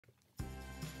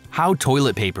How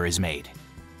toilet paper is made.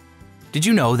 Did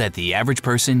you know that the average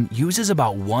person uses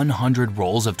about 100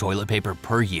 rolls of toilet paper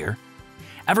per year?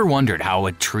 Ever wondered how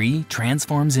a tree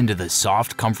transforms into the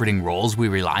soft, comforting rolls we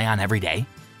rely on every day?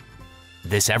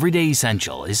 This everyday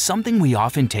essential is something we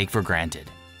often take for granted,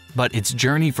 but its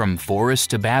journey from forest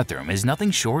to bathroom is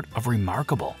nothing short of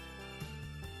remarkable.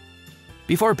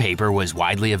 Before paper was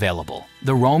widely available,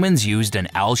 the Romans used an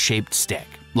L-shaped stick,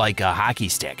 like a hockey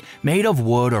stick, made of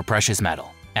wood or precious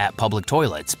metal. At public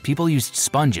toilets, people used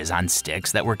sponges on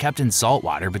sticks that were kept in salt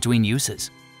water between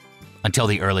uses. Until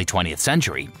the early 20th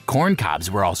century, corn cobs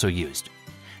were also used.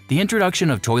 The introduction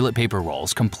of toilet paper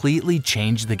rolls completely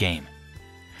changed the game.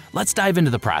 Let's dive into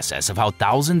the process of how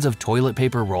thousands of toilet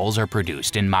paper rolls are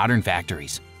produced in modern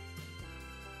factories.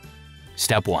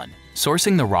 Step 1.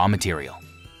 Sourcing the raw material.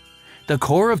 The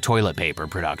core of toilet paper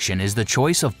production is the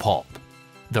choice of pulp,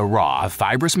 the raw,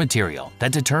 fibrous material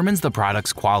that determines the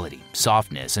product's quality,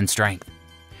 softness, and strength.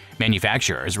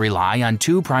 Manufacturers rely on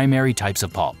two primary types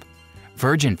of pulp: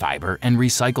 virgin fiber and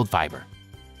recycled fiber.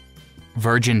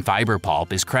 Virgin fiber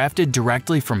pulp is crafted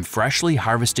directly from freshly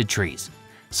harvested trees,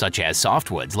 such as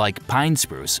softwoods like pine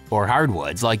spruce or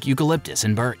hardwoods like eucalyptus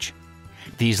and birch.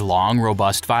 These long,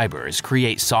 robust fibers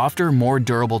create softer, more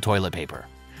durable toilet paper,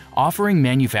 offering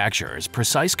manufacturers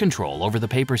precise control over the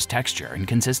paper's texture and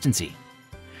consistency.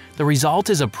 The result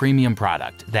is a premium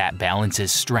product that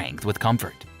balances strength with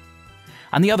comfort.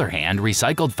 On the other hand,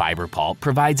 recycled fiber pulp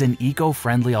provides an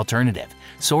eco-friendly alternative,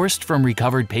 sourced from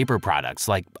recovered paper products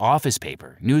like office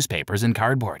paper, newspapers, and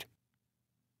cardboard.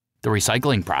 The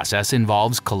recycling process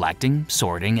involves collecting,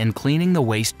 sorting, and cleaning the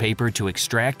waste paper to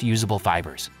extract usable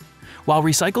fibers. While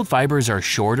recycled fibers are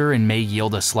shorter and may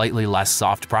yield a slightly less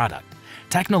soft product,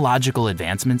 technological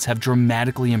advancements have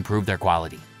dramatically improved their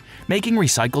quality, making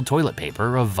recycled toilet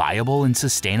paper a viable and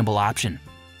sustainable option.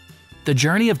 The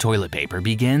journey of toilet paper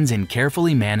begins in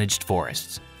carefully managed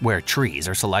forests, where trees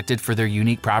are selected for their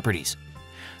unique properties.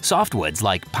 Softwoods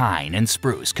like pine and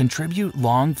spruce contribute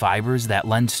long fibers that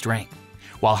lend strength,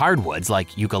 while hardwoods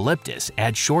like eucalyptus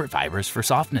add short fibers for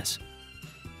softness.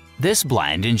 This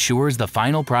blend ensures the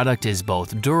final product is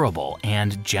both durable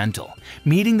and gentle,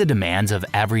 meeting the demands of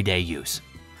everyday use.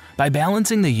 By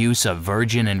balancing the use of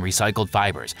virgin and recycled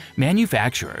fibers,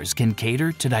 manufacturers can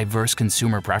cater to diverse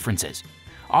consumer preferences,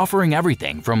 offering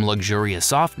everything from luxurious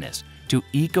softness to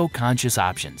eco-conscious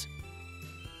options.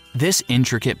 This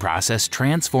intricate process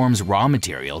transforms raw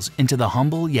materials into the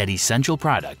humble yet essential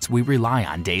products we rely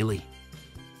on daily.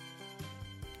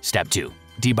 Step 2.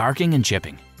 Debarking and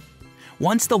chipping.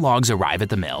 Once the logs arrive at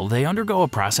the mill, they undergo a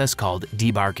process called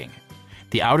debarking.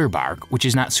 The outer bark, which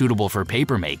is not suitable for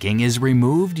paper making, is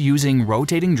removed using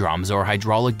rotating drums or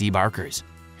hydraulic debarkers.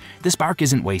 This bark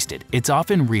isn't wasted, it's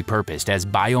often repurposed as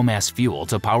biomass fuel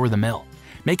to power the mill,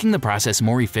 making the process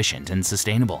more efficient and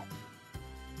sustainable.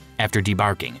 After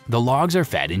debarking, the logs are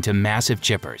fed into massive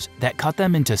chippers that cut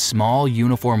them into small,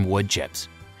 uniform wood chips.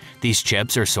 These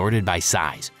chips are sorted by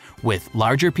size, with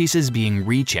larger pieces being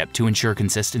re-chipped to ensure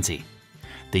consistency.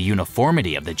 The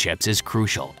uniformity of the chips is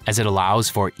crucial, as it allows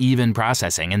for even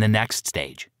processing in the next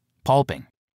stage, pulping.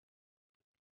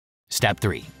 Step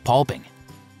 3. Pulping.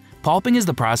 Pulping is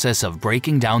the process of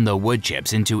breaking down the wood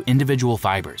chips into individual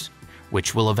fibers,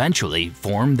 which will eventually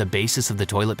form the basis of the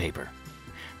toilet paper.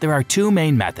 There are two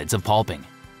main methods of pulping: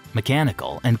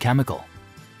 mechanical and chemical.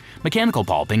 Mechanical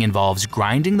pulping involves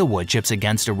grinding the wood chips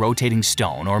against a rotating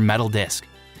stone or metal disc.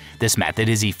 This method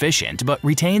is efficient but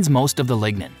retains most of the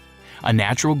lignin, a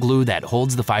natural glue that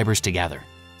holds the fibers together.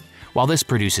 While this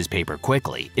produces paper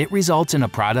quickly, it results in a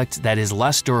product that is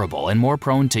less durable and more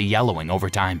prone to yellowing over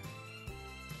time.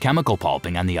 Chemical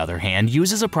pulping, on the other hand,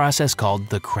 uses a process called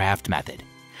the Kraft method.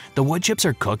 The wood chips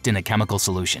are cooked in a chemical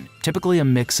solution, typically a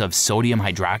mix of sodium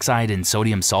hydroxide and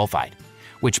sodium sulfide,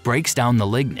 which breaks down the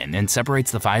lignin and separates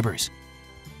the fibers.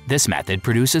 This method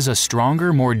produces a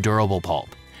stronger, more durable pulp,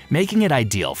 making it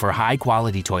ideal for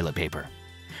high-quality toilet paper.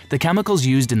 The chemicals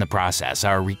used in the process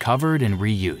are recovered and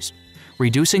reused,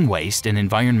 reducing waste and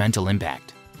environmental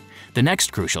impact. The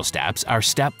next crucial steps are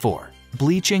Step 4,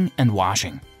 bleaching and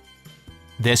washing.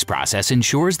 This process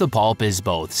ensures the pulp is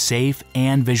both safe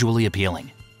and visually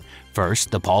appealing.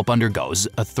 First, the pulp undergoes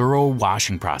a thorough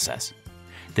washing process.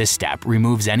 This step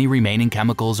removes any remaining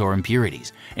chemicals or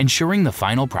impurities, ensuring the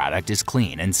final product is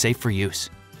clean and safe for use.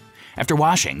 After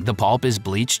washing, the pulp is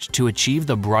bleached to achieve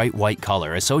the bright white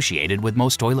color associated with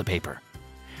most toilet paper.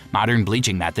 Modern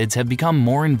bleaching methods have become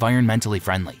more environmentally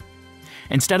friendly.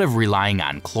 Instead of relying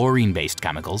on chlorine-based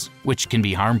chemicals, which can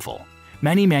be harmful,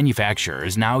 many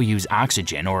manufacturers now use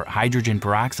oxygen or hydrogen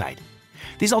peroxide.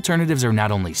 These alternatives are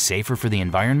not only safer for the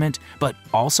environment, but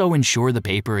also ensure the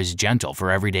paper is gentle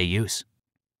for everyday use.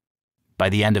 By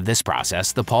the end of this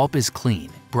process, the pulp is clean,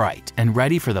 bright, and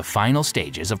ready for the final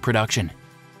stages of production.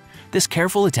 This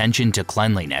careful attention to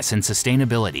cleanliness and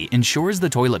sustainability ensures the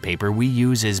toilet paper we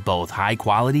use is both high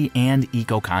quality and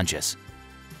eco-conscious.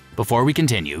 Before we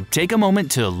continue, take a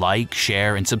moment to like,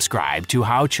 share, and subscribe to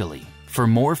Howtually for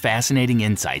more fascinating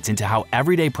insights into how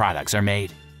everyday products are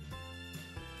made.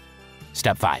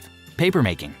 Step 5. Paper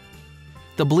making.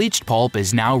 The bleached pulp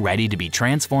is now ready to be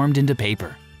transformed into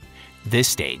paper. This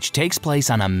stage takes place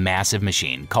on a massive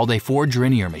machine called a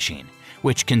four-drinier machine,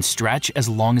 which can stretch as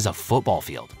long as a football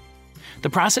field. The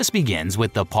process begins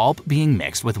with the pulp being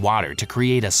mixed with water to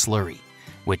create a slurry,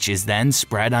 which is then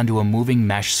spread onto a moving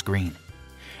mesh screen.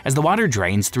 As the water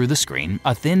drains through the screen,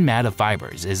 a thin mat of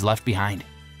fibers is left behind.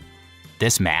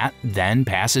 This mat then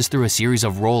passes through a series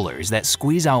of rollers that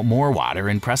squeeze out more water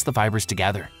and press the fibers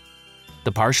together.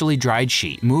 The partially dried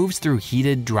sheet moves through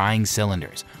heated drying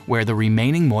cylinders where the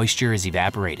remaining moisture is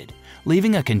evaporated,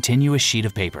 leaving a continuous sheet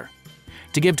of paper.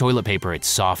 To give toilet paper its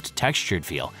soft, textured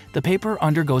feel, the paper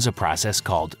undergoes a process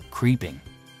called creeping.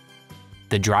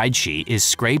 The dried sheet is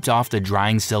scraped off the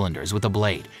drying cylinders with a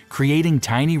blade, creating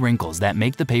tiny wrinkles that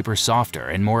make the paper softer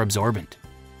and more absorbent.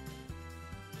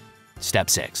 Step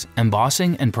 6.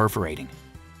 Embossing and perforating.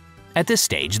 At this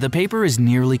stage, the paper is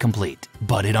nearly complete,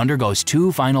 but it undergoes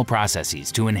two final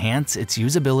processes to enhance its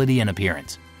usability and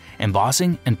appearance: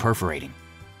 embossing and perforating.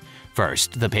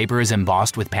 First, the paper is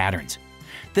embossed with patterns.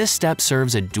 This step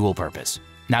serves a dual purpose.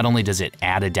 Not only does it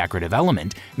add a decorative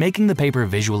element, making the paper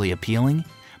visually appealing,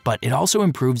 but it also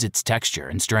improves its texture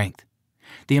and strength.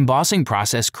 The embossing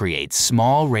process creates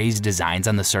small raised designs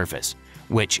on the surface,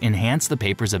 which enhance the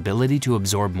paper's ability to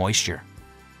absorb moisture.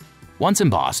 Once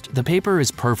embossed, the paper is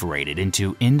perforated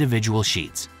into individual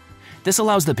sheets. This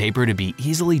allows the paper to be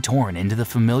easily torn into the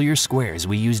familiar squares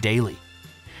we use daily.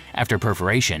 After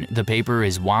perforation, the paper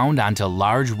is wound onto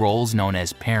large rolls known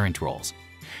as parent rolls.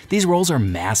 These rolls are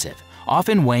massive,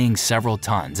 often weighing several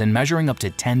tons and measuring up to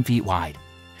 10 feet wide.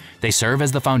 They serve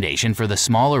as the foundation for the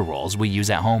smaller rolls we use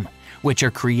at home, which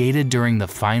are created during the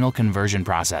final conversion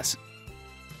process.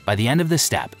 By the end of this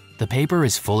step, the paper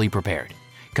is fully prepared,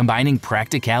 combining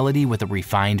practicality with a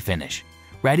refined finish,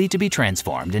 ready to be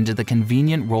transformed into the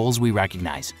convenient rolls we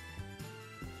recognize.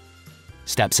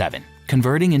 Step 7.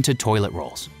 Converting into toilet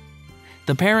rolls.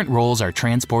 The parent rolls are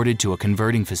transported to a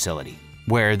converting facility,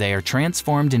 where they are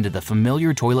transformed into the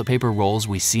familiar toilet paper rolls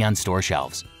we see on store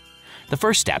shelves. The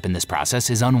first step in this process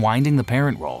is unwinding the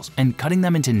parent rolls and cutting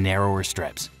them into narrower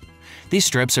strips. These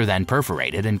strips are then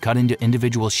perforated and cut into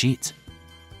individual sheets.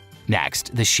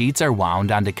 Next, the sheets are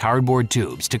wound onto cardboard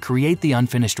tubes to create the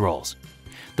unfinished rolls.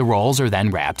 The rolls are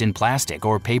then wrapped in plastic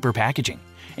or paper packaging,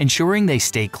 ensuring they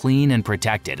stay clean and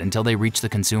protected until they reach the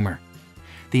consumer.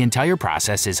 The entire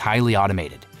process is highly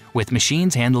automated, with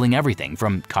machines handling everything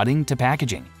from cutting to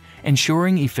packaging,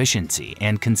 ensuring efficiency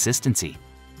and consistency.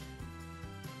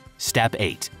 Step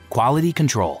 8. Quality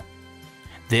control.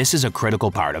 This is a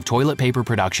critical part of toilet paper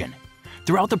production.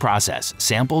 Throughout the process,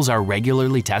 samples are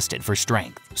regularly tested for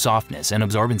strength, softness, and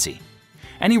absorbency.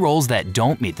 Any rolls that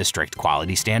don't meet the strict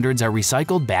quality standards are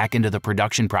recycled back into the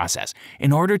production process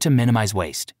in order to minimize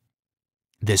waste.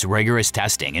 This rigorous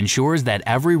testing ensures that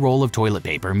every roll of toilet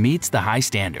paper meets the high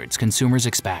standards consumers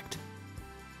expect.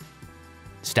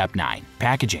 Step 9.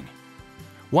 Packaging.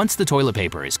 Once the toilet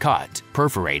paper is cut,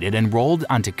 perforated, and rolled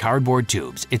onto cardboard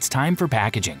tubes, it's time for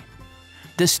packaging.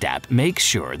 This step makes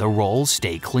sure the rolls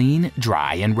stay clean,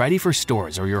 dry, and ready for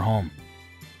stores or your home.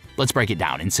 Let's break it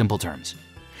down in simple terms.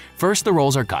 First, the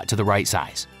rolls are cut to the right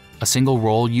size. A single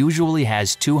roll usually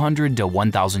has 200 to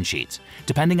 1,000 sheets,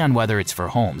 depending on whether it's for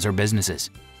homes or businesses.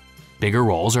 Bigger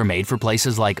rolls are made for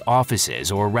places like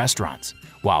offices or restaurants,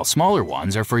 while smaller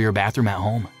ones are for your bathroom at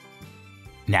home.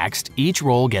 Next, each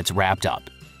roll gets wrapped up.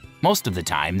 Most of the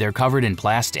time, they're covered in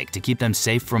plastic to keep them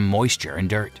safe from moisture and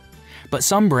dirt. But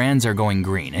some brands are going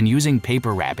green and using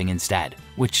paper wrapping instead,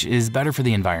 which is better for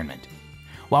the environment.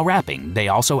 While wrapping, they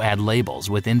also add labels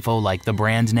with info like the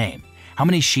brand name, how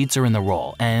many sheets are in the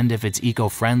roll, and if it's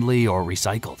eco-friendly or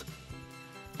recycled.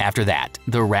 After that,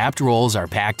 the wrapped rolls are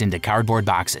packed into cardboard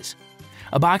boxes.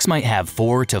 A box might have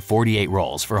 4 to 48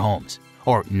 rolls for homes,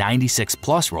 or 96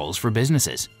 plus rolls for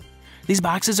businesses. These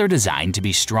boxes are designed to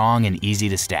be strong and easy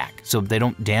to stack so they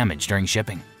don't damage during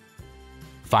shipping.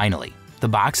 Finally, the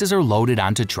boxes are loaded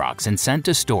onto trucks and sent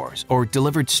to stores or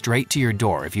delivered straight to your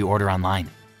door if you order online.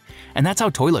 And that's how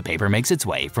toilet paper makes its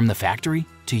way from the factory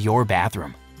to your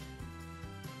bathroom.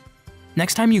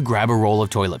 Next time you grab a roll of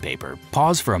toilet paper,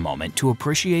 pause for a moment to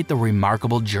appreciate the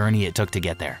remarkable journey it took to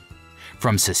get there.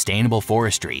 From sustainable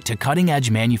forestry to cutting-edge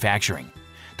manufacturing,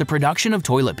 the production of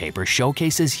toilet paper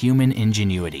showcases human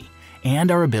ingenuity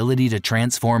and our ability to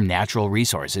transform natural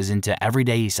resources into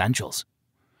everyday essentials.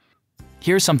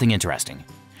 Here's something interesting.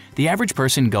 The average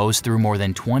person goes through more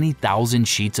than 20,000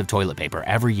 sheets of toilet paper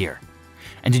every year.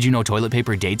 And did you know toilet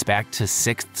paper dates back to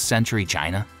 6th century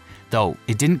China? Though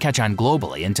it didn't catch on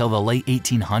globally until the late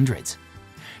 1800s.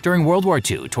 During World War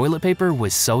II, toilet paper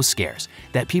was so scarce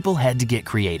that people had to get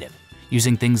creative,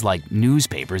 using things like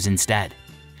newspapers instead.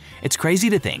 It's crazy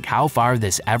to think how far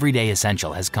this everyday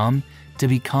essential has come to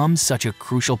become such a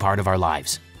crucial part of our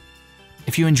lives.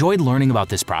 If you enjoyed learning about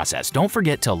this process, don't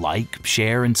forget to like,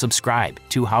 share, and subscribe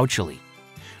to Howtually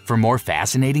for more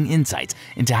fascinating insights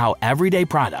into how everyday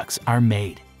products are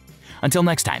made. Until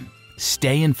next time,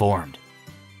 stay informed.